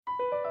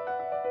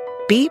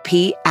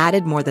BP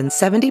added more than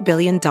 $70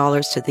 billion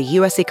to the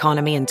U.S.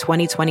 economy in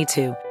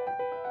 2022.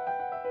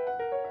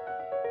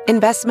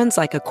 Investments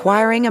like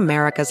acquiring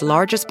America's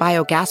largest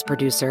biogas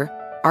producer,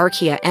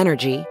 Archaea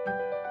Energy,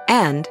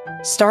 and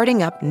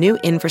starting up new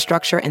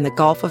infrastructure in the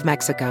Gulf of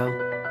Mexico.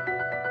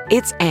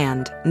 It's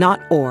and,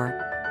 not or.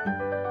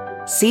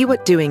 See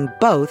what doing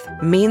both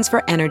means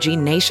for energy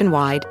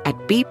nationwide at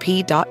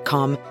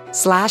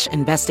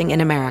bp.com/investing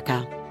in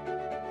America.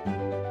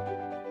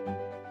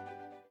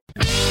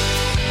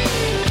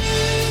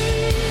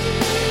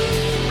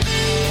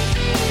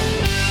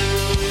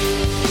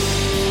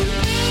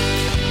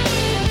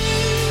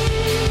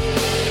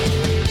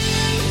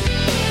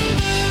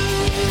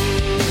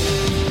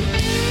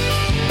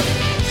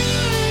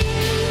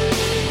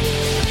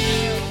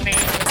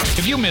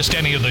 If you missed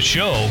any of the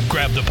show,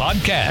 grab the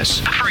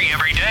podcast. Free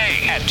every day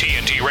at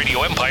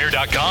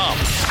TNTRadioEmpire.com,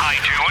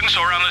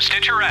 iTunes, or on the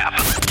Stitcher app.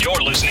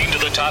 You're listening to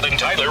the Todd and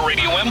Tyler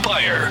Radio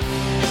Empire.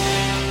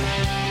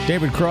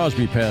 David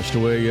Crosby passed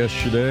away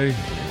yesterday,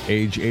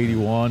 age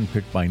 81,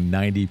 picked by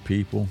 90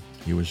 people.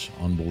 He was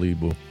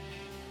unbelievable.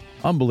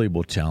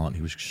 Unbelievable talent.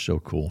 He was so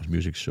cool. His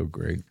music's so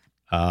great.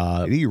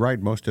 Did he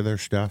write most of their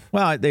stuff?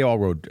 Well, they all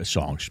wrote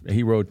songs.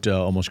 He wrote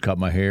Almost Cut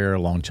My Hair, A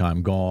Long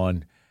Time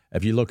Gone.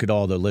 If you look at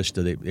all the list,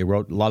 they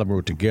wrote, a lot of them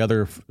wrote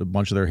together, a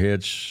bunch of their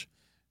hits.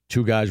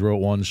 Two guys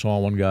wrote one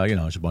song, one guy,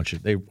 it's a bunch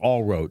of, they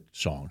all wrote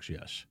songs,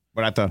 yes.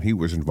 But I thought he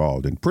was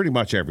involved in pretty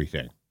much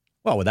everything.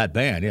 Well, with that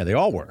band, yeah, they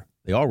all were.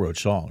 They all wrote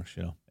songs,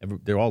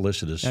 they're all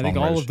listed as songwriters. I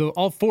think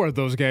all four of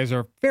those guys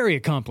are very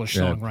accomplished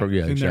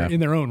songwriters in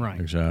their own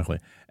right. Exactly.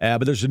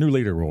 But there's a new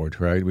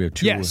leaderboard, right? We have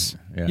two. Yes.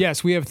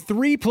 Yes, we have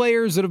 3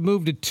 players that have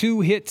moved to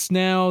 2 hits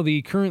now.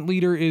 The current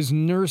leader is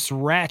Nurse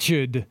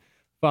Ratched,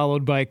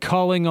 followed by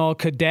Calling All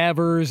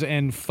Cadavers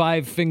and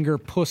Five Finger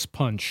Puss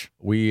Punch.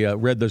 We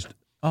read this.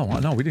 Oh,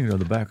 no, we didn't go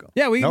to the back.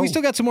 Yeah, we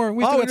still got some more.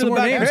 We still got some more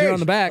names here on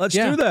the back. Let's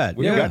do that.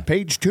 We got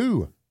page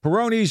 2.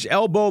 Peroni's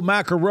Elbow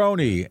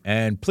Macaroni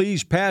and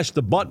Please Pass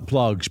the Butt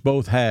Plugs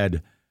both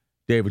had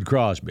David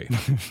Crosby.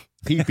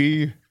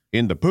 Pee-pee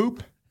in the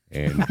poop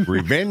and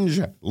Revenge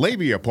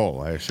Labia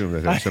Pull. I assume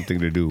that has something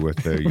to do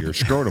with your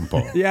scrotum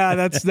pull. Yeah,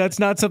 that's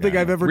not something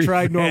I've ever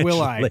tried, nor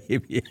will I.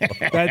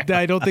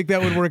 I don't think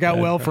that would work out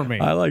well for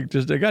me. I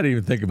got to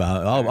even think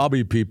about it. I'll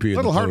be pee-pee. A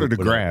little harder to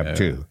grab,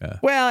 too. Yeah.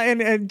 Well,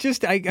 and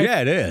just...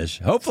 yeah, it is.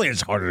 Hopefully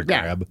it's harder to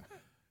grab.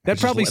 That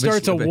probably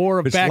starts a war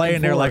of back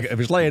and forth. If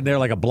it's laying there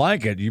like a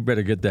blanket, you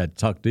better get that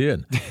tucked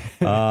in.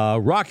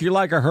 Rock you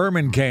like a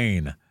Herman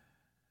cane.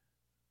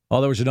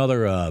 Oh, there was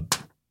another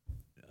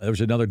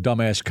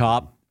dumbass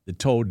cop that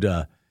told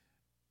the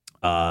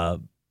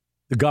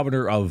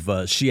governor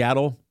of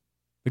Seattle.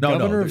 The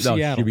governor of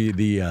Seattle. Should be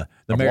the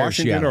mayor of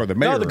Seattle. Or the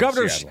mayor the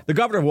governor of Seattle. The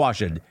governor of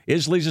Washington.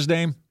 Isleigh's his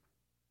name?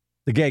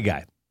 The gay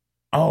guy.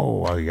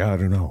 Oh, yeah, I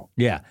don't know.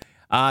 Yeah.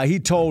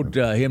 He told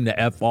him to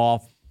F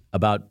off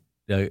about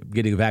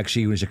getting a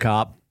vaccine when he's a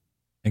cop.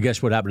 And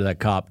guess what happened to that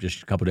cop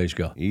just a couple days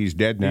ago? He's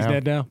dead now. He's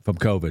dead now. From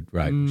COVID,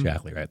 right.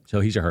 Exactly, right. So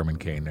he's a Herman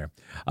Cain there.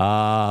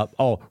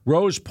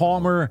 Rose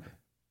Palmer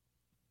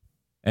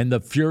and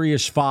the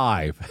Furious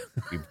Five.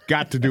 You've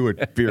got to do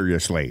it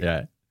furiously.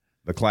 Yeah.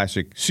 The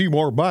classic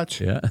Seymour Butts.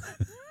 Yeah.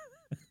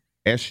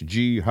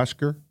 S.G.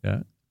 Husker.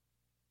 Yeah.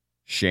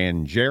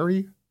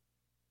 Shanjeri.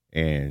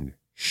 And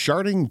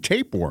Sharding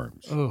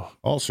Tapeworms. Oh.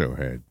 Also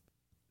had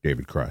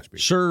David Crosby.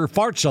 Sir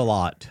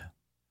Farts-a-Lot.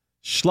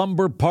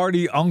 Slumber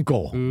Party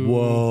Uncle. Ooh.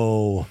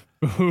 Whoa.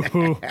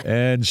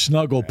 And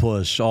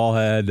Snugglepuss all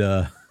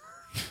had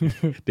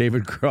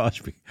David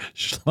Crosby.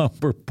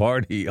 Slumber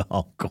Party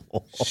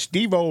Uncle.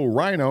 Steve-O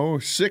Rhino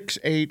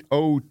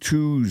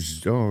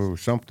 68020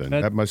 something.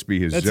 That must be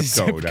his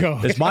zip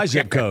code. It's my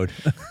zip code.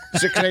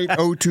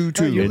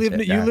 68022. You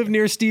live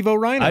near Steve-O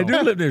Rhino. I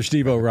do live near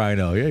Steve-O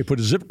Rhino. Yeah, he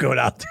put a zip code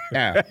out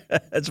there. Yeah.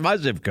 That's my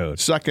zip code.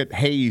 Suck it,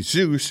 hey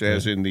Zeus,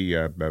 as in the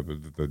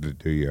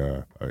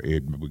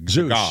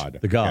Zeus, god.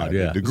 The god,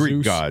 yeah. The Greek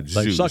Zeus. god,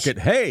 Like, Zeus. suck it,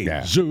 hey,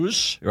 Yeah.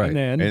 Zeus. Right.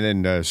 And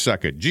And then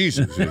suck it,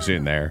 Jesus is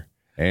in there.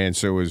 And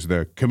so is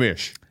the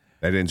commish.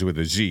 That ends with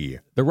a Z.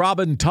 The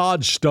Robin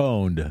Todd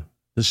Stoned.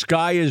 The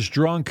Sky is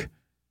Drunk.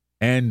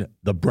 And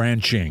The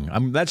Branching.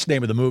 That's the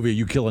name of the movie.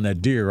 You killing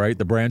that deer, right?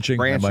 The Branching.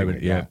 Branching,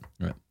 yeah.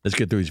 Right. Let's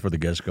get through these for the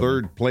guest go.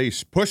 Third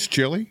place, Puss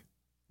Chili.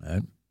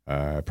 Right.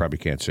 Probably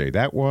can't say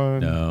that one.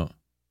 No.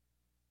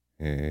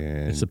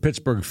 And It's the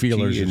Pittsburgh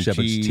Feelers, except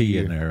it's T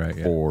in there, right?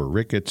 Yeah. For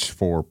Ricketts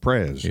for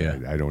Prez.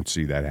 Yeah. I don't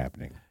see that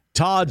happening.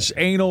 Todd's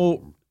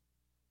Anal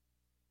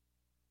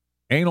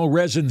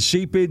Resin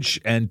Seepage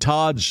and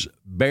Todd's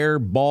Bear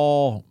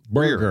Ball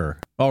Burger.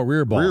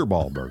 Rear ball. Rear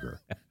ball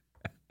burger.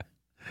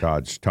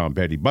 Todd's Tom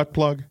Petty butt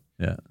plug.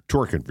 Yeah.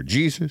 Twerking for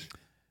Jesus.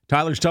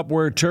 Tyler's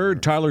Tupperware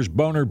Turd. Tyler's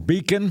Boner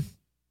Beacon.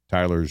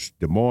 Tyler's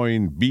Des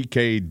Moines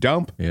BK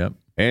Dump. Yep.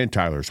 And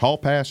Tyler's Hall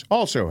Pass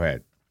also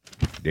had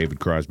David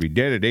Crosby.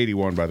 Dead at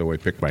 81, by the way,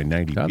 picked by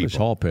 90 Tyler's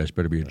people. Hall Pass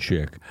better be a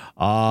chick.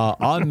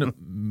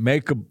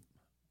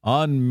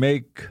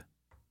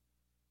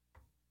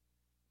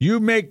 You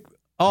make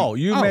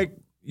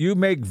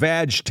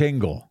Vag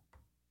tingle.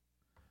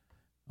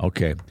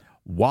 Okay.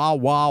 Wah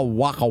Wah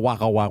Waka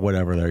Waka Waka,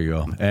 whatever. There you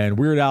go. And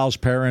Weird Al's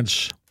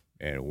parents.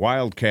 And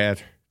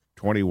Wildcat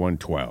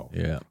 2112.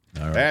 Yeah.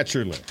 All right. That's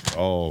your list.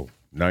 All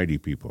 90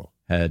 people.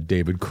 Had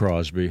David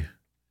Crosby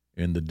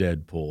in the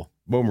Deadpool.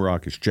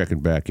 Boomerock is checking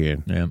back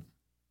in. Yeah.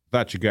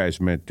 Thought you guys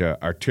meant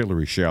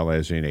artillery shell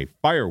as in a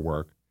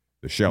firework.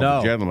 The shell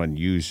No. the gentleman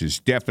used is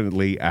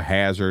definitely a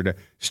hazard.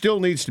 Still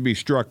needs to be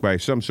struck by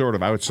some sort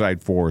of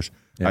outside force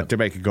to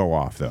make it go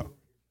off, though.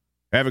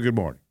 Have a good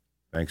morning.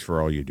 Thanks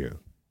for all you do.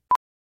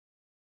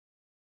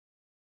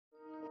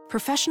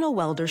 Professional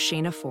welder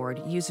Shayna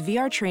Ford used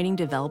VR training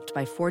developed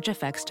by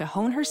ForgeFX to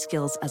hone her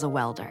skills as a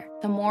welder.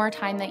 The more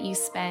time that you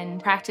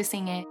spend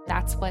practicing it,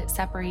 that's what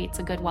separates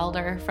a good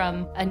welder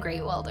from a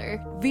great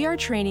welder. VR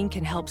training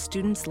can help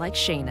students like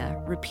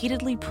Shayna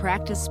repeatedly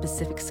practice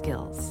specific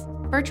skills.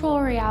 Virtual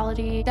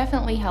reality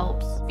definitely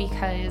helps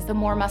because the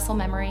more muscle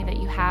memory that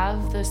you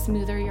have, the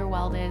smoother your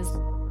weld is.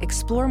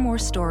 Explore more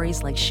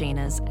stories like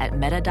Shayna's at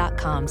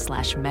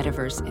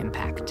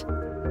meta.com/metaverseimpact.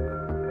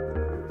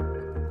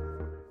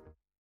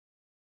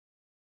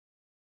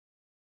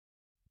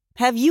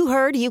 Have you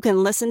heard you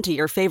can listen to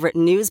your favorite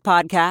news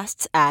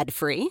podcasts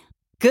ad-free?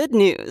 Good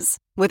news.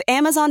 With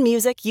Amazon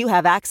Music, you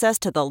have access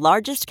to the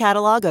largest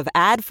catalog of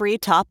ad-free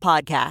top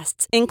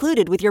podcasts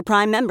included with your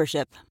Prime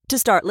membership. To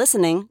start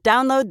listening,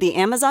 download the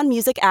Amazon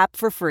Music app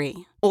for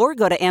free or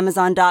go to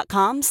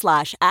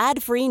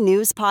amazon.com/ad-free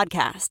news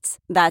podcasts.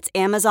 That's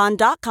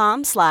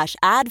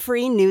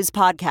amazon.com/ad-free news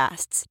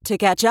podcasts to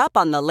catch up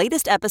on the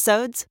latest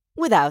episodes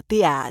without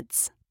the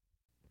ads.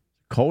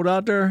 Cold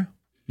out there?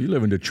 You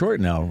live in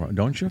Detroit now,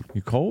 don't you?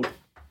 You cold?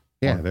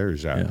 Yeah,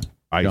 there's ice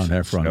John and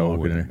Heffron snow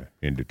walking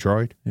in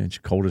Detroit. Yeah, it's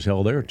cold as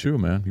hell there, too,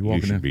 man. You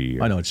walking should in? be,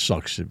 I know it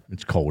sucks.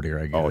 It's cold here,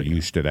 I guess. Oh,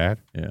 used to that?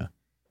 Yeah.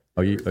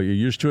 Are you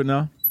used to it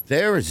now?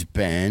 There has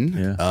been.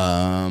 Yeah.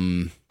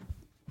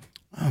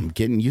 I'm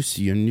getting used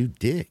to your new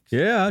digs.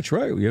 Yeah, that's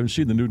right. We haven't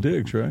seen the new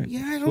digs, right?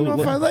 Yeah, I don't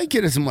know if I like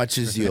it as much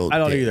as the old I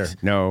don't digs. either.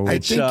 No. I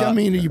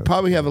think, you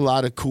probably have a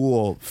lot of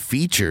cool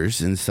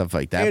features and stuff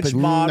like that. It's but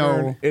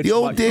modern. No, It's the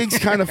old digs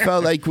kind of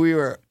felt like we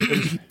were,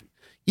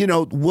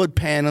 wood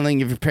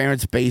paneling of your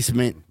parents'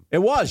 basement.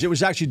 It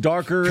was actually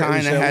darker.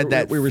 Kinda had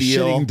that We were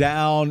feel. sitting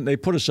down. They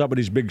put us up with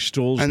these big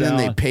stools And down.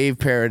 then they paved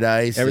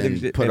paradise Everything-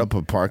 and put up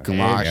a parking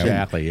lot.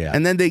 Exactly, yeah.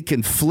 And then they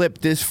can flip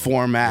this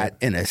format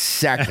in a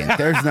second.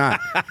 There's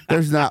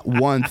not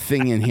one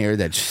thing in here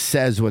that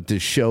says what the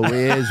show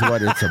is,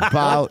 what it's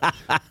about.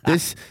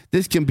 This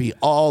can be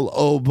all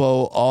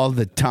oboe all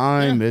the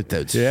time.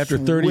 After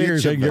 30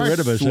 years, they can get rid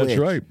of us. That's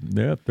right.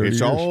 Yeah, 30 It's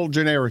years. all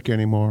generic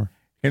anymore.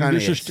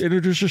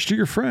 Introduce us to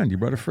your friend. You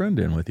brought a friend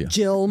in with you.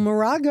 Jill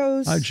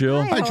Maragos. Hi,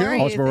 Jill. Hi,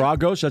 Jill. Oh, it's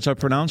Maragos? That's how it's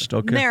pronounced?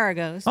 Okay.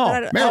 Maragos.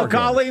 Oh,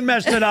 Colleen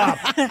messed it up.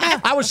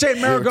 I was saying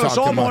Maragos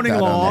all morning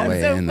long.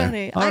 That's so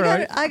funny.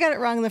 I got it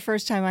wrong the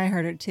first time I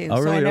heard it, too. Oh,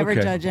 So really? I never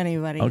Okay. judge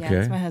anybody. Okay.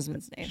 Yeah, it's my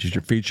husband's name. She's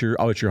your feature.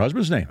 Oh, it's your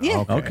husband's name?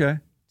 Yeah. Okay.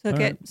 Took All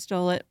it, right.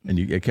 stole it. And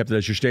you kept it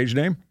as your stage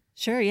name?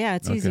 Sure, yeah,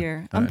 it's Okay.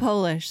 easier. All I'm right.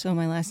 Polish, so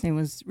my last name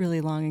was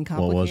really long and What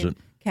complicated. was it?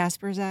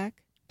 Kasperzak.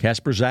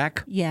 Casper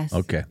Zach? Yes.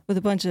 Okay. With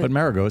a bunch of But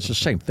Marigo, it's the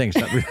same thing. It's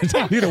not really,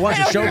 you don't watch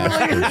the show.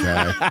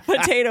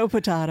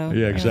 potato.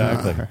 Yeah,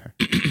 exactly.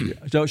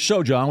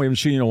 So, John, we haven't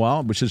seen you in a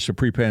while, which is a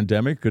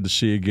pre-pandemic. Good to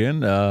see you again.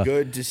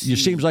 Good to see you.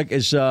 Seems like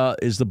is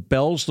the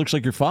Bell's looks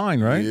like you're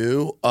fine, right?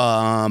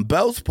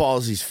 Bell's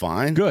palsy's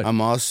fine. Good.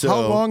 I'm also.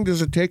 How long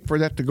does it take for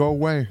that to go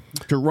away,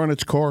 to run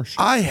its course?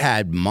 I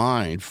had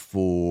mine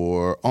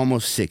for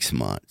almost 6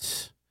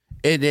 months.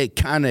 It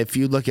kind of, if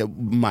you look at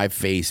my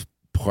face,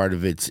 part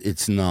of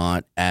it's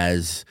not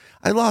as.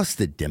 I lost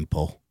the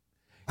dimple.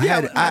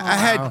 I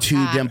had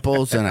two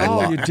dimples and I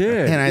lost. You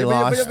did. And I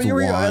lost but you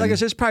were, one. like I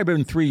said, it's probably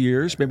been 3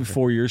 years, maybe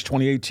 4 years.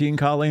 2018,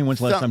 Colleen. When's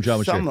the last time John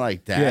was here? Something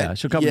like that. Yeah,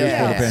 so a couple years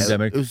before the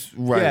pandemic. It was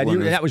right. Yeah, when it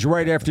was- that was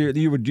right after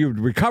you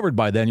recovered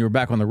by then. You were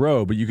back on the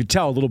road, but you could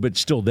tell a little bit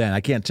still then.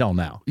 I can't tell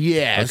now.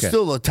 Yeah, it's Okay.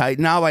 still a little tight.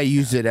 Now I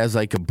use it as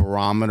like a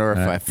barometer if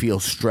I feel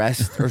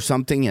stressed or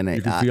something, and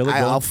You can feel it,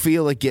 I'll Bill?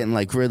 feel it getting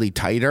like really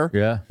tighter.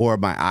 Yeah. Or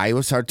my eye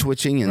will start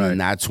twitching, and Right. then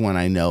that's when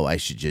I know I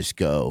should just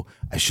go.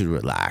 I should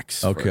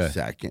relax for a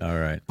second. All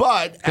right.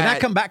 But Can that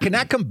come back? Can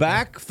that come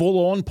back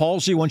full on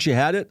palsy once you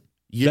had it?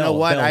 You know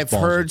what? Bell's I've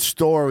palsy. heard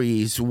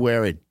stories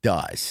where it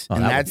does, Oh,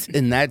 and that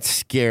that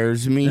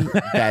scares me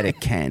that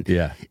it can.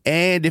 Yeah.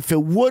 And if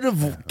it would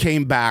have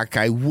came back,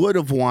 I would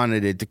have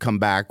wanted it to come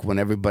back when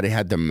everybody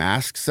had their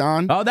masks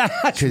on. Oh,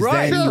 that's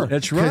right.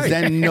 That's right. Because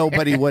then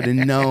nobody would have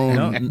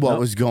known what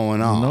was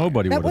going on.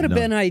 Nobody That would have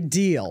been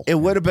ideal. It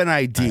would have been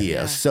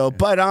ideal. So,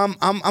 but I'm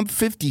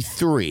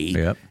 53.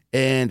 Yep.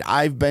 And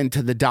I've been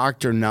to the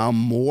doctor now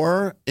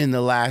more in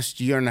the last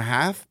year and a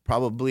half,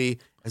 probably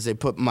as I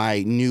put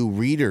my new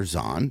readers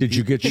on. Did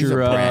you get These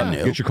your are brand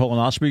new.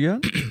 colonoscopy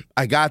yet?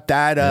 I got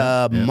that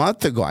a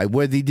month ago.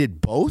 Where they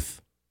did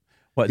both.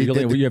 What,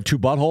 you have two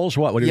buttholes?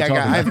 What are you talking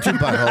about? I have two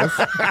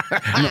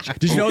buttholes.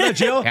 Did you know that,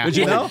 Jill? Did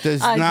you know?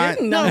 I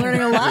didn't. I'm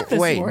learning a lot this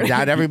morning. Wait,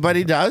 not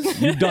everybody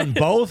does? You've done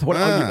both? What,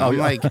 I'm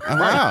like,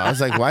 wow. I was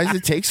like, why does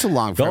it take so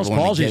long for Bell's everyone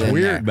to palsy's get in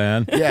weird,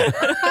 there? man. Yeah.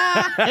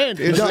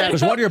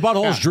 Does one of your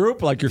buttholes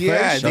droop like your face?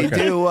 Yeah, they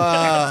do.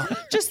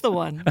 Just the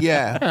one.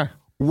 Yeah.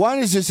 One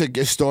is just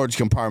a storage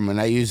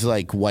compartment. I use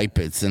like wipe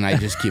its and I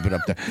just keep it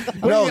up there.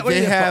 No,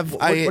 they have.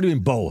 What do you mean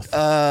both?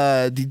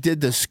 They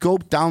did the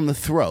scope down the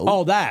throat.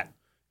 Oh, that.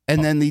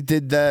 And then they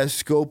did the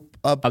scope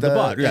up the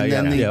butt.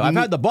 Yeah. I've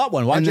had the butt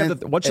one. What's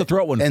the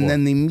throat one for? And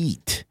then the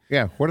meat.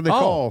 Yeah, what do they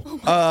call?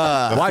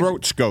 The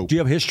throat scope. Do you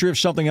have history of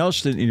something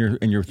else in your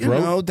throat? You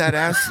know, that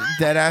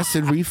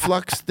acid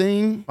reflux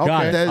thing.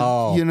 Okay.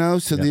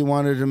 So they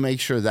wanted to make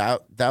sure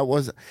that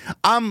was.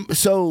 I'm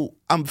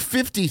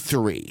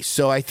 53,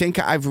 so I think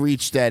I've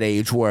reached that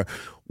age where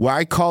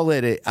I call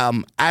it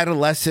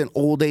adolescent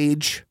old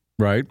age.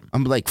 Right.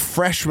 I'm like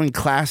freshman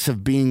class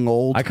of being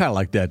old. I kind of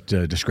like that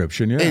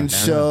description, yeah. And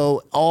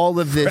so all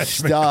of this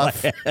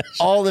stuff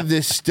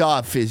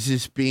is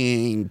just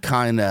being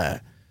kind of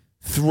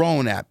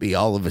thrown at me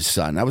all of a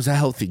sudden. I was a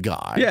healthy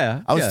guy.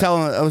 Yeah. I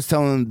was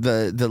telling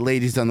the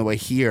ladies on the way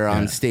here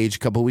on stage a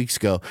couple weeks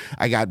ago,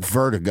 I got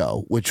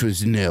vertigo, which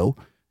was new.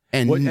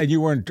 And you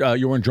weren't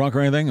drunk or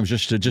anything? It was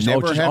just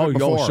never happened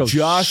before. So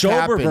just sober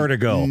happened.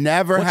 vertigo.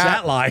 Never What's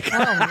that like?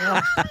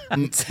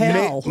 It's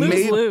hell.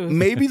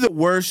 Maybe the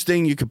worst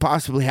thing you could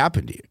possibly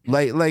happen to you.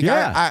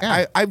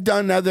 I've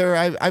done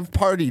I've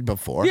partied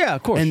before. Yeah,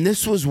 of course. And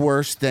this was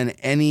worse than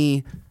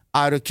any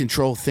out of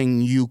control thing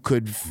you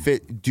could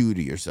do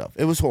to yourself.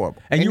 It was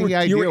horrible. And you were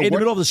in the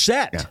middle of the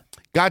set. Yeah.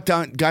 Got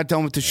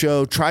done with the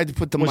show. Tried to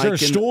put the mic. Was there a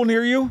stool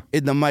near you?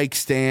 In the mic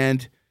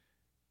stand.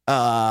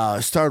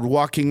 Started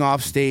walking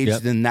off stage.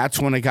 Yep. Then that's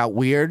when it got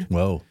weird.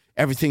 Whoa!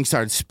 Everything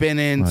started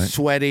spinning,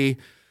 sweaty.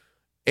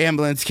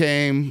 Ambulance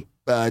came.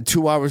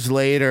 2 hours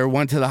later,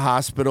 went to the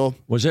hospital.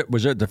 Was it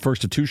the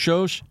first of two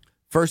shows?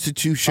 First of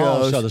two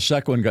shows. Oh, so the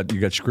second one you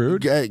got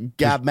screwed.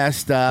 Got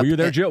messed up. Were you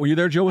there, Jill?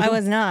 With I him?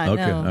 was not.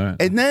 Okay, no. all right.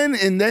 And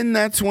then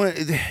that's when.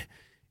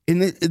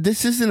 And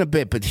this isn't a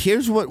bit, but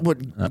here's what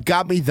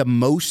got me the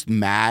most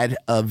mad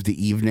of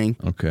the evening.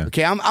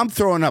 Okay, I'm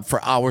throwing up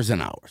for hours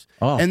and hours.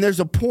 Oh. And there's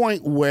a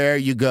point where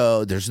you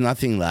go, there's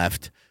nothing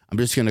left. I'm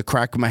just going to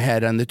crack my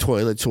head on the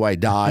toilet so I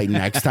die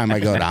next time I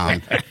go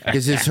down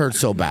because this hurts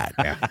so bad.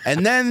 Yeah.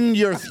 And then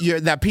you're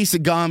that piece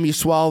of gum you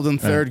swallowed in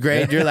third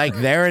grade, you're like,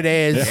 there it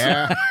is.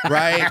 Yeah.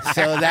 Right?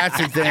 So that's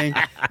the thing.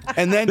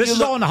 And then this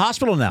is all in the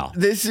hospital now.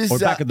 This is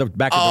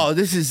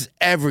this is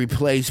every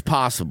place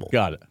possible.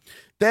 Got it.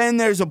 Then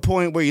there's a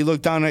point where you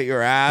look down at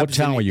your abs what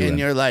town were you in?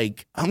 You're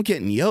like, I'm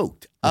getting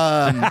yoked.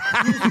 Like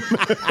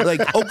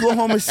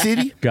Oklahoma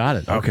City. Got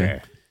it.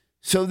 Okay.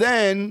 So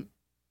then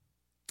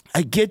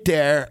I get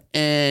there,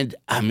 and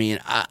I mean,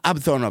 I'm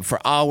throwing up for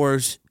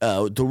hours.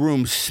 The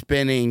room's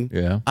spinning.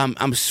 Yeah.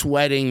 I'm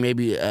sweating,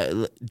 maybe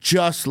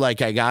just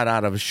like I got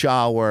out of a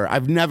shower.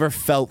 I've never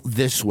felt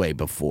this way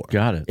before.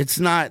 Got it. It's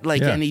not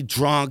like any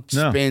drunk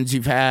spins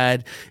you've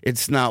had.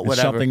 It's not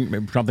whatever.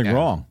 Something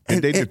wrong.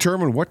 Did they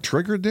determine what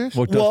triggered this?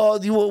 Well,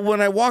 when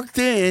I walked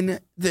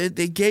in,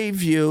 they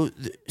gave you.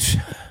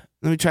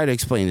 Let me try to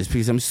explain this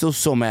because I'm still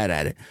so mad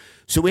at it.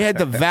 So we had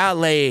the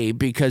valet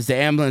because the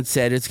ambulance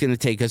said it's going to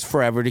take us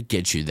forever to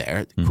get you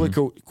there.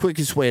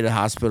 Quickest way to the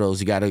hospital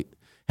is you got to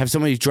have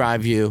somebody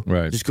drive you.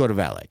 Right. Just go to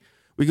valet.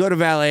 We go to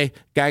valet.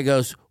 Guy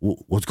goes,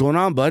 "What's going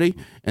on, buddy?"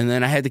 And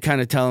then I had to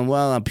kind of tell him,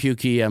 "Well, I'm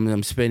pukey.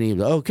 I'm spinning."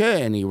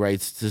 Okay, and he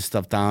writes this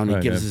stuff down. He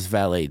gives his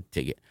valet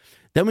ticket.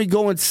 Then we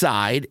go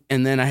inside,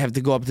 and then I have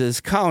to go up to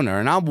this counter,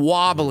 and I'm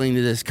wobbling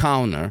to this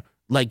counter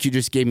like you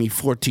just gave me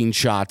 14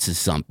 shots or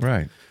something.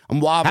 Right. I'm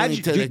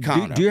wobbling to the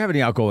counter. Do you have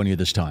any alcohol in you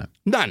this time?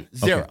 None.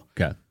 Zero.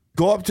 Okay.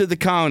 Go up to the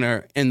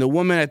counter, and the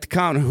woman at the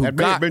counter that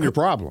may have been your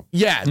problem.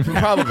 Yeah,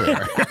 probably.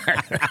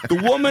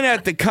 The woman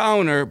at the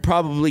counter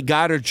probably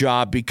got her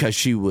job because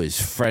she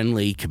was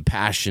friendly,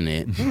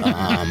 compassionate,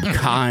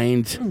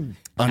 kind,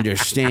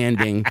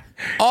 understanding.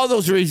 All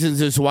those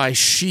reasons is why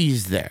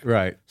she's there.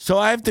 Right. So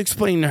I have to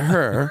explain to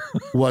her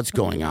what's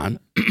going on.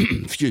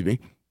 Excuse me.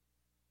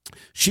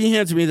 She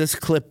hands me this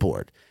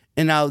clipboard.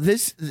 And now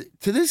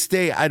to this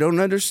day, I don't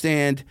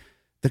understand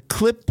the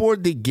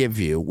clipboard they give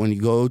you when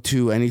you go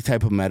to any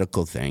type of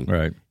medical thing.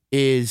 Right.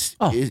 Is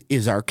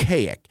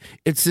archaic.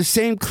 It's the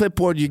same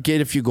clipboard you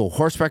get if you go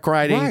horseback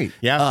riding, right?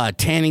 Yeah,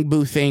 tanning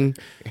boothing.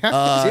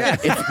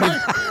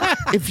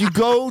 If you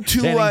go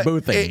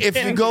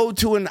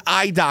to an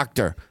eye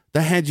doctor,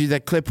 they hand you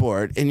that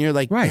clipboard, and you're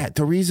like, yeah,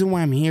 the reason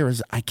why I'm here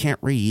is I can't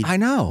read. I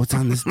know what's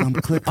on this dumb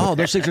clipboard. Oh,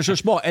 those things are so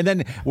small. And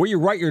then where you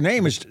write your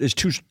name is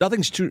too.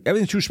 Everything's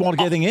too small to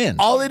get anything in.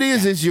 All it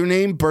is your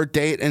name, birth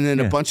date, and then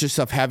a bunch of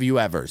stuff. Have you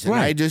ever's? And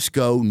I just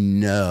go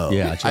no.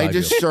 Yeah, I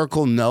just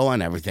circle no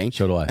on everything.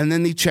 So do I. And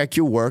then they check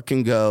your work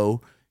and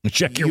go,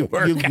 Check your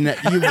work.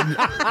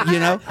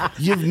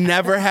 You've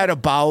never had a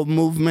bowel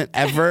movement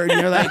ever, and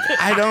you're like,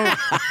 I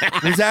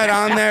don't. Was that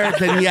on there?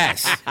 Then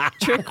yes.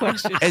 Trick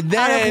question. And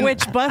Out then of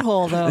which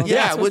butthole, though? Yeah,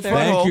 That's what with they're-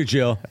 butthole. Thank you,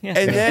 Jill. Yeah.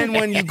 And then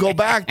when you go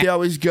back, they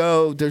always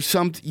go, there's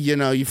some,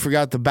 you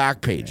forgot the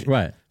back page.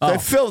 Right. So I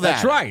fill that.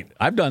 That's right.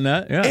 I've done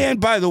that. Yeah. And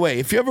by the way,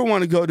 if you ever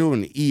want to go to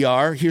an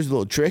ER, here's a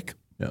little trick.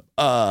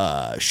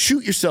 Yeah.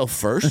 Shoot yourself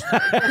first,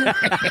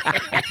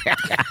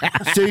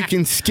 so you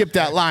can skip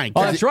that line.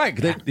 Oh, that's right.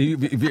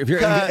 If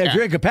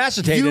you're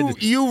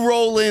incapacitated, you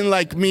roll in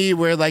like me,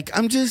 where like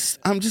I'm just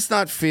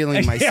not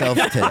feeling myself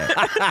today.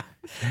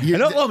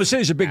 and Oklahoma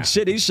City's a big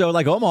city, so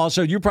like Omaha,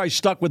 so you're probably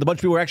stuck with a bunch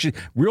of people who are actually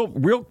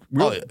real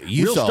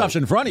stuff's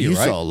in front of you,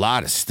 right? You saw a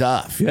lot of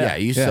stuff. Yeah,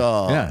 you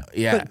saw.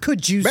 Yeah. But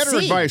could you Better see?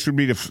 advice would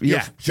be to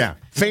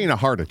feign a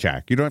heart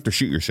attack. You don't have to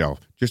shoot yourself.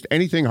 Just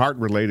anything heart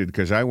related,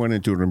 because I went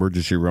into an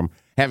emergency room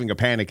having a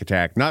panic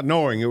attack, not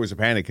knowing it was a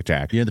panic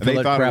attack. You had to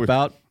fill that crap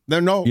out?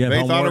 No, You have they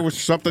thought homework? it was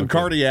something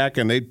cardiac,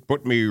 and they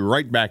put me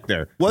right back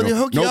there. Well, they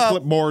hook you no up.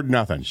 clipboard,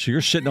 nothing. So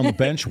you're sitting on the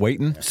bench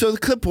waiting. So the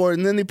clipboard,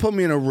 and then they put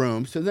me in a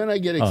room. So then I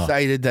get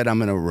excited that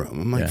I'm in a room.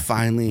 I'm like,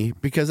 finally,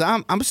 because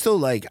I'm still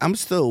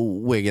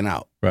wigging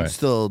out. Right.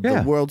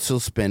 The world's still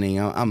spinning.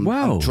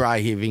 I'm dry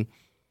heaving.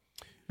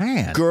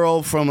 Man.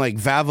 Girl from like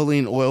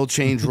Valvoline oil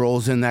change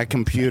rolls in that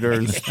computer,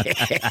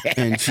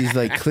 and she's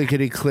like,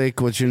 clickety click,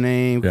 what's your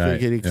name? Right.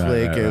 Clickety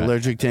click, Right.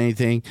 allergic to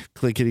anything?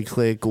 Clickety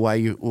click, why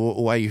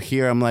you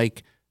here? I'm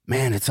like,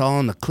 man, it's all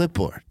on the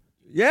clipboard.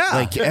 Yeah.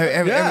 Like you're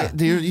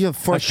the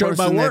first showed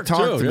my person that work,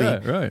 talked too. to me.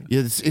 Yeah, right.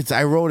 It's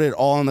I wrote it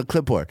all on the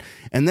clipboard,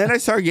 and then I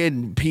started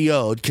getting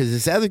PO'd because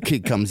this other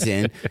kid comes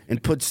in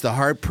and puts the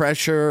heart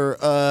pressure,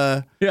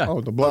 Oh,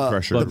 the blood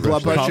pressure. the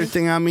blood pressure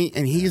thing on me,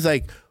 and he's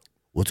like,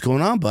 "What's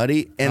going on,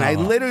 buddy?" And I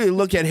literally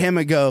look at him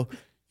and go,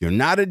 "You're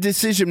not a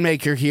decision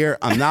maker here.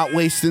 I'm not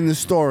wasting the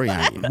story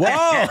on you.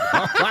 Whoa.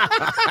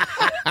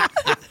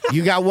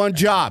 You got one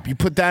job. You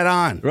put that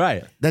on.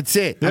 Right. That's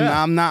it.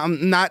 Yeah. I'm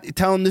not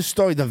telling this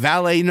story. The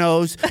valet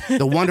knows.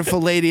 The wonderful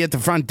lady at the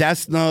front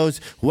desk knows.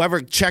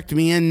 Whoever checked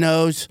me in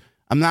knows.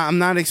 I'm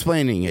not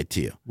explaining it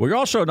to you. Well, you're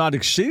also not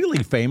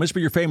exceedingly famous,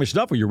 but you're famous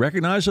enough. Were you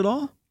recognized at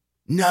all?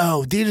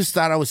 No, they just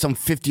thought I was some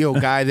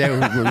 50-year-old guy there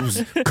who was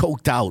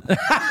coked out.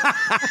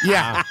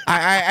 Yeah,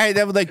 I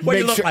that would like Well,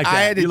 you make look sure like I that.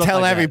 had to You look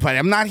tell like that. everybody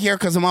I'm not here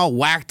because I'm all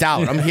whacked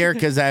out. I'm here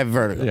because I have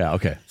vertigo. Yeah,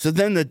 okay. So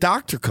then the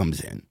doctor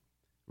comes in,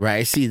 right?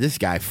 I see this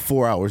guy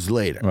 4 hours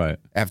later, Right.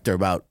 after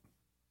about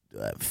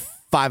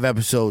 5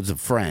 episodes of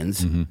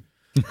Friends. Mm-hmm.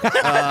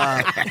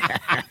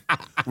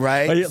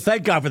 Right? Well,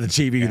 thank God for the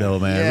TV, though,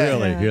 man. Yeah.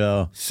 Really, you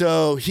know.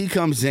 So he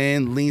comes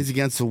in, leans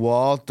against the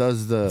wall,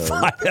 does the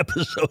 5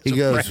 episodes. He of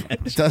goes,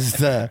 Friends. does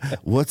the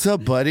 "What's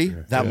up, buddy?"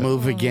 That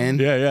move again.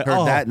 Yeah, yeah.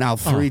 Heard that now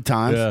 3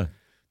 times. Yeah.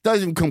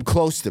 Doesn't even come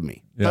close to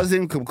me. Yeah. Doesn't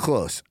even come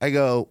close. I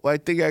go, well, I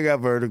think I got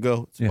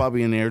vertigo. It's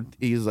probably an ear.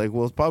 He's like,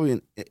 well, it's probably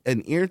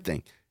an ear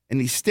thing. And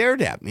he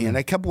stared at me, and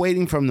I kept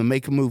waiting for him to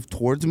make a move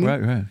towards me.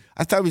 Right.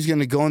 I thought he was going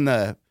to go in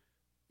the,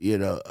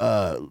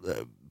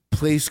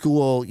 play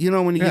school. You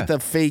know when you get the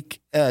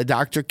fake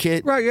doctor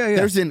kit? Right, yeah.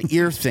 There's an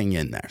ear thing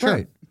in there.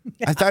 Right.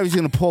 I thought he was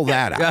going to pull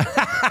that out.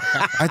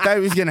 I thought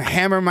he was going to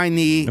hammer my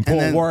knee And pull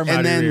a worm out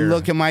of then your ear.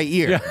 look at my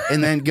ear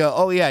and then go,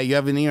 "Oh yeah, you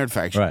have an ear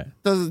infection." Right.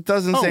 Doesn't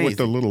Oh, say with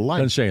the anything. little light.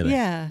 Doesn't say anything.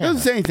 Yeah.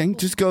 Doesn't say anything.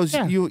 Just goes,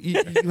 you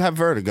have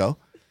vertigo.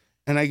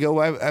 And I go,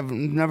 I've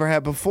never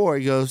had before.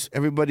 He goes,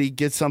 everybody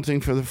gets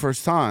something for the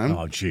first time.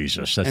 Oh,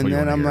 Jesus. That's And what you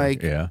then wanna I'm hear.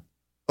 like, yeah.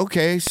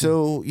 Okay,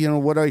 so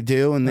what do I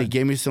do? And they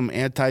gave me some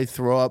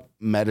anti-throw up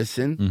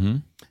medicine, Mm-hmm.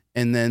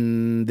 and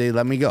then they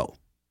let me go.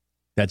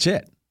 That's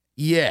it.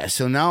 Yeah,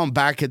 so now I'm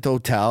back at the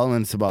hotel,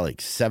 and it's about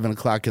like 7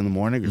 o'clock in the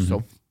morning or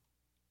so.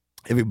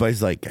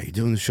 Everybody's like, "Are you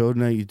doing the show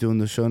tonight? You doing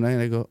the show tonight?"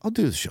 And I go, "I'll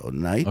do the show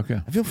tonight.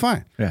 Okay. I feel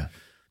fine. Yeah.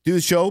 Do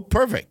the show,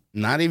 perfect.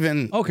 Not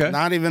even Okay.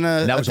 Not even a.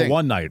 And that was a thing.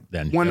 one night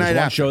then. One There was night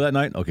one after. show that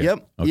night? Okay.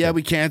 Yep. Okay. Yeah,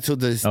 we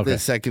canceled the Okay.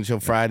 second show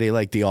Friday,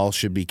 like they all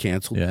should be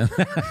canceled. Yeah.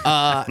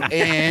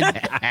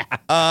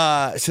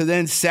 So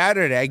then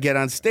Saturday I get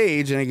on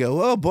stage and I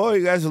go, "Oh boy,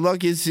 you guys are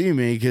lucky to see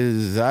me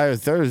because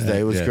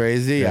Thursday was Yeah.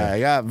 crazy. Yeah. I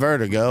got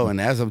vertigo." And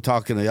as I'm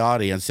talking to the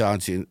audience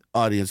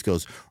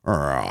goes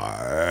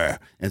 "Arr,"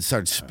 and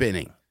starts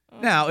spinning.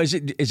 Now, is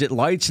it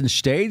lights and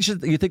stage?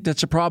 You think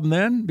that's a problem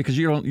then? Because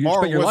you Or spend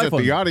your was life it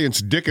on the audience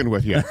dicking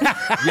with you?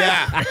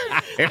 Yeah.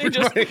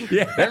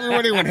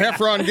 Everybody, when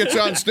Heffron gets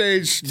on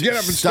stage, get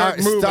up and start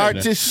moving. Start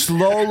just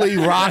slowly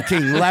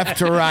rocking left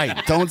to right.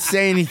 Don't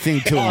say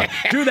anything to him.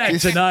 Do that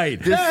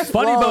tonight. Funny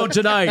slow- Bone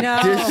tonight. No.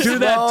 Just Do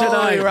that slowly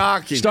tonight.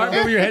 rocking. Start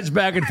moving your heads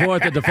back and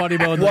forth at the Funny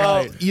Bone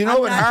Well, tonight. you know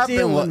what I'm not happened?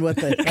 dealing with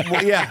it.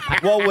 Well, yeah.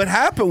 Well, what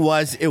happened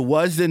was it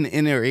was an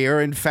inner ear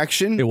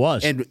infection. It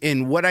was.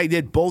 And what I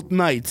did both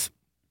nights,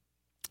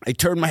 I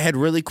turned my head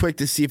really quick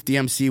to see if the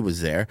MC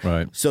was there.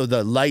 Right. So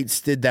the lights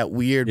did that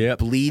weird Yep.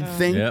 bleed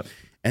thing. Yep.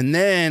 And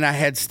then I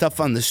had stuff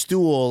on the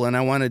stool and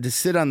I wanted to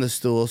sit on the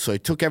stool. So I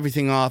took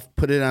everything off,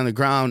 put it on the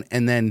ground,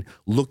 and then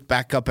looked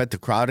back up at the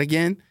crowd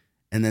again.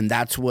 And then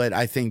that's what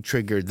I think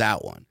triggered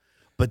that one.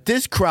 But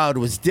this crowd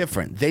was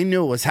different. They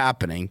knew it was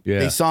happening. Yeah.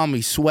 They saw me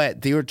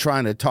sweat. They were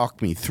trying to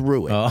talk me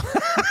through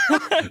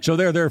it. So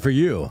they're there for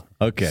you.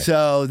 Okay.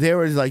 So they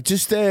were like,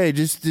 just stay,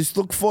 just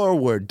look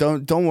forward.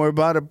 Don't worry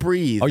about it.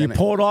 Breathe. Are you And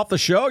pulling off the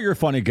show? You're a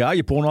funny guy.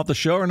 You pulling off the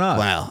show or not?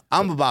 well,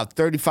 I'm about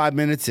 35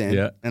 minutes in,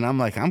 Yeah. and I'm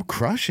like, I'm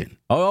crushing,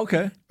 Oh,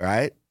 okay.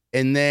 right?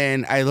 And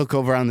then I look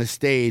over on the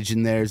stage,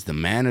 and there's the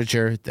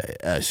manager,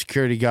 the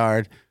security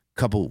guard,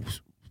 couple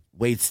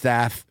wait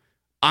staff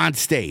on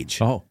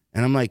stage. Oh.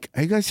 And I'm like,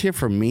 are you guys here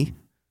for me?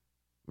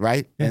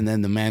 Right? Yeah. And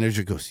then the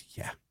manager goes,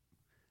 yeah.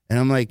 And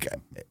I'm like,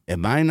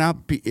 am I not?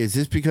 Is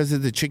this because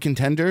of the chicken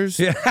tenders?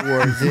 Yeah.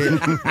 Or is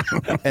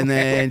it? And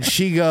then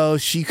she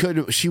goes,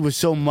 she was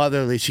so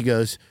motherly. She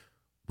goes,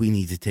 we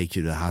need to take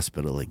you to the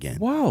hospital again.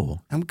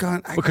 Whoa. I'm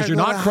going, Because you're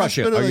not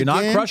crushing. Are you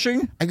not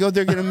crushing? I go,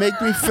 they're going to make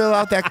me fill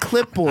out that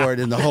clipboard.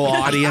 And the whole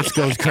audience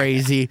goes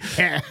crazy,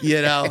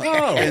 you know?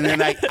 Oh. And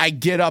then I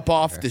get up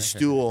off the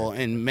stool,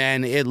 and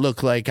man, it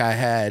looked like I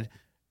had,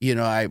 you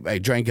know, I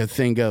drank a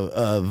thing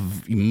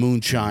of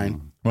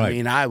moonshine. Right. I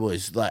mean, I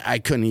was like, I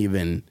couldn't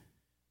even.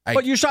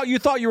 But you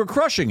thought you were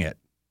crushing it.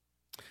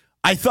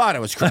 I thought I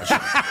was crushing.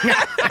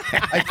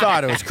 I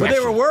thought I was But crushing.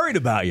 they were worried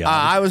about you.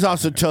 I was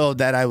also told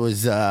that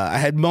I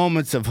had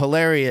moments of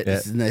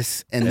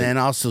hilariousness and then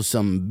also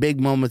some big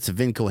moments of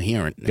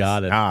incoherentness.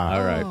 Got it.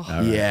 All right. All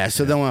right. Yeah,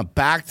 so then went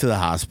back to the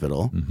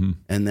hospital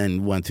and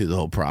then went through the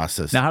whole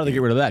process. Now, how do they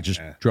get rid of that? Just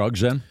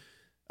drugs then?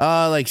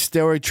 Like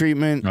steroid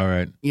treatment. All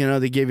right. You know,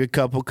 they gave you a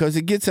couple because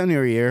it gets on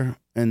your ear.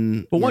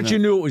 And But once you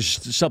knew it was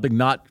something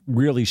not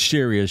really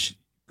serious,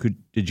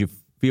 did you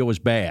feel it was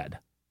bad?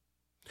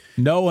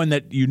 Knowing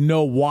that you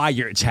know why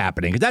it's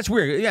happening. 'Cause that's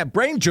weird. Yeah,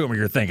 brain tumor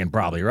you're thinking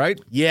probably, right?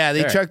 Yeah,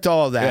 they There. checked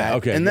all of that. Yeah,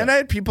 okay, and then good. I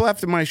had people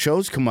after my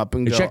shows come up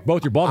and They go. checked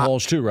both your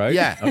buttholes too, right?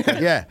 Yeah,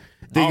 yeah.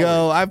 They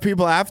go, I have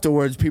people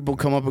afterwards, people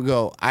come up and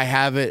go, I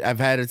have it. I've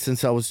had it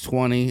since I was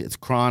 20. It's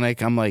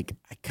chronic. I'm like,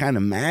 I can't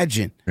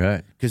imagine.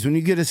 Right. Because when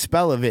you get a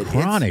spell of it,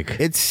 Chronic.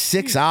 it's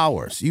 6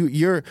 hours.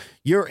 You're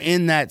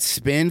in that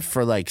spin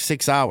for like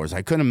 6 hours.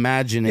 I couldn't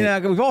imagine it. Yeah,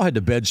 we've all had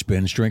the bed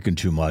spins drinking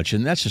too much,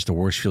 and that's just the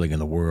worst feeling in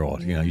the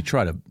world. You know, you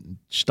try to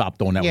stop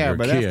doing that when Yeah, you're a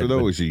but kid. after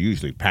those, you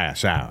usually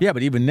pass out. Yeah,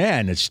 but even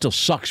then, it still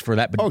sucks for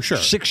that. But Oh, sure.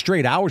 6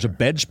 straight hours of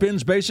bed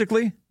spins,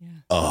 basically?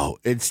 Oh,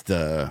 it's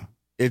the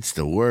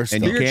worst.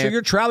 And So you you're, can't- so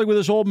you're traveling with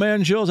this old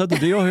man, Jill? Is that the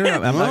deal here?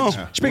 I'm No.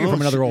 speaking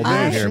from another old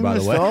man I here, by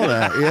the way. All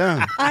that,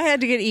 yeah. I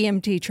had to get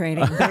EMT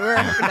training. They were,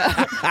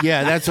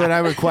 Yeah, that's what I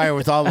require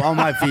with all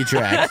my feature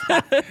acts.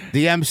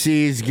 The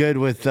MC is good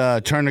with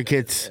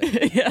tourniquets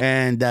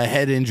and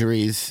head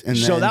injuries. And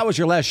So then that was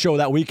your last show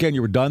that weekend?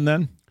 You were done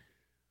then?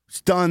 it's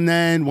done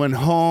then, went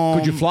home.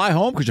 Could you fly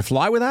home? Could you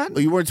fly with that?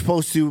 You weren't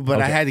supposed to, but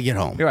I Okay. had to get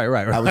home. Right.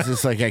 I was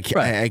just like, I can't.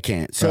 Right. I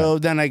can't. So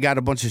then I got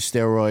a bunch of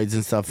steroids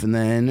and stuff, and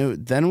then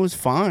it was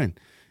fine.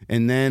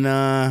 And then,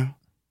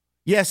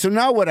 so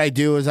now what I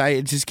do is I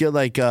just get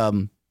like a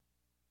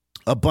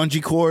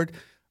bungee cord.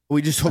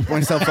 We just hook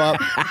myself up,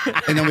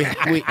 and then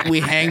we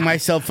hang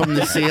myself from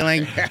the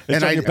ceiling.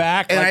 And on your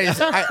back, and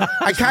like-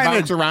 I kind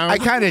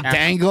of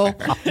dangle.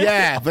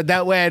 Yeah, but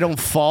that way I don't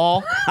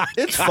fall.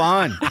 It's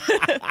fun.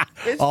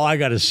 Oh, I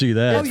got to see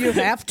that. Oh, you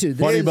have to.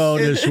 Funny Bone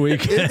this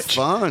week. It's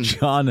fun.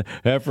 John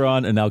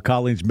Heffron, and now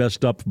Colleen's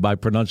messed up by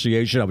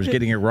pronunciation. I was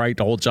getting it right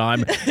the whole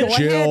time.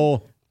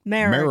 Jill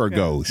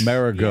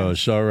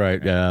Maragos. All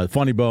right.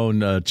 Funny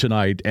Bone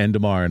tonight and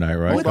tomorrow night,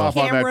 right? With off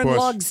on that Cameron puss.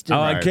 Lugston.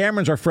 Right.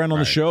 Cameron's our friend on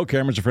the show.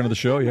 Cameron's a friend of the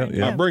show.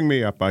 Yeah. Bring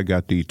me up. I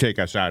got the Take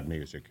Us Out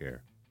music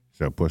here.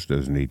 So Puss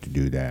doesn't need to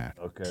do that.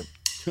 Okay.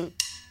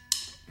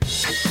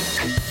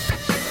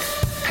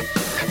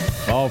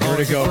 Oh,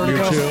 Vertigo, you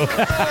too.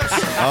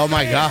 Oh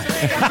my God. I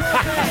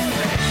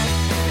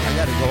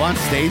got to go on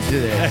stage to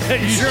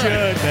this. You should,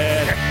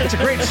 man. It's a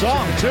great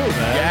song too,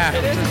 man. Yeah.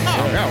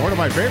 Oh, yeah, one of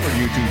my favorite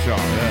U2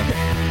 songs.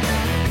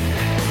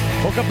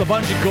 Hook up the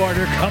bungee cord.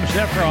 Here comes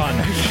Heffron.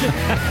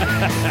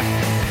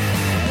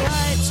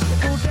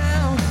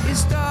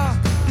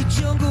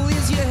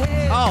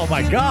 Oh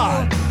my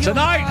God!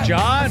 Tonight,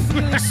 John.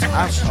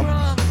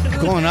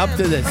 I'm going up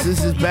to this.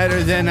 This is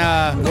better than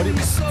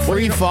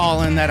free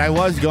falling that I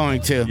was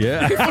going to.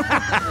 Yeah.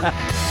 Yeah.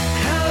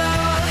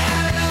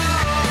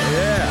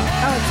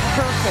 Oh, it's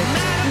perfect.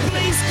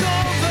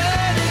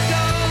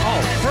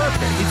 Oh,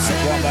 perfect.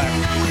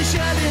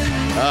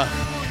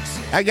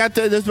 I got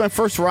this is my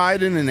first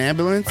ride in an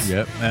ambulance.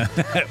 Yep.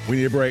 We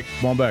need a break.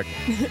 Come on back.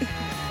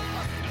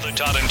 The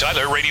Todd and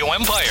Tyler Radio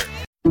Empire.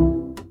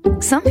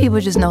 Some people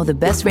just know the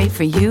best rate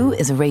for you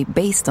is a rate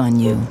based on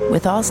you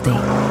with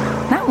Allstate.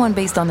 Not one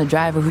based on the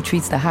driver who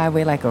treats the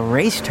highway like a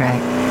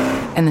racetrack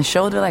and the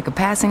shoulder like a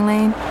passing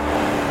lane.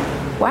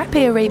 Why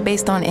pay a rate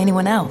based on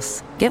anyone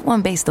else? Get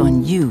one based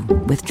on you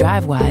with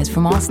DriveWise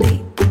from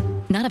Allstate.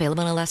 Not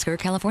available in Alaska or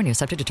California,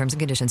 subject to terms and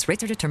conditions.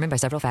 Rates are determined by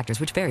several factors,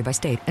 which vary by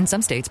state. In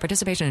some states,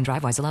 participation in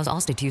DriveWise allows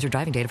Allstate to use your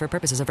driving data for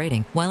purposes of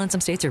rating. While in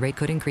some states, your rate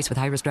could increase with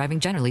high-risk driving.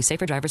 Generally,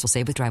 safer drivers will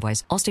save with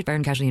DriveWise. Allstate Fire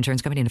and Casualty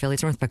Insurance Company and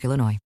affiliates, Northbrook, Illinois.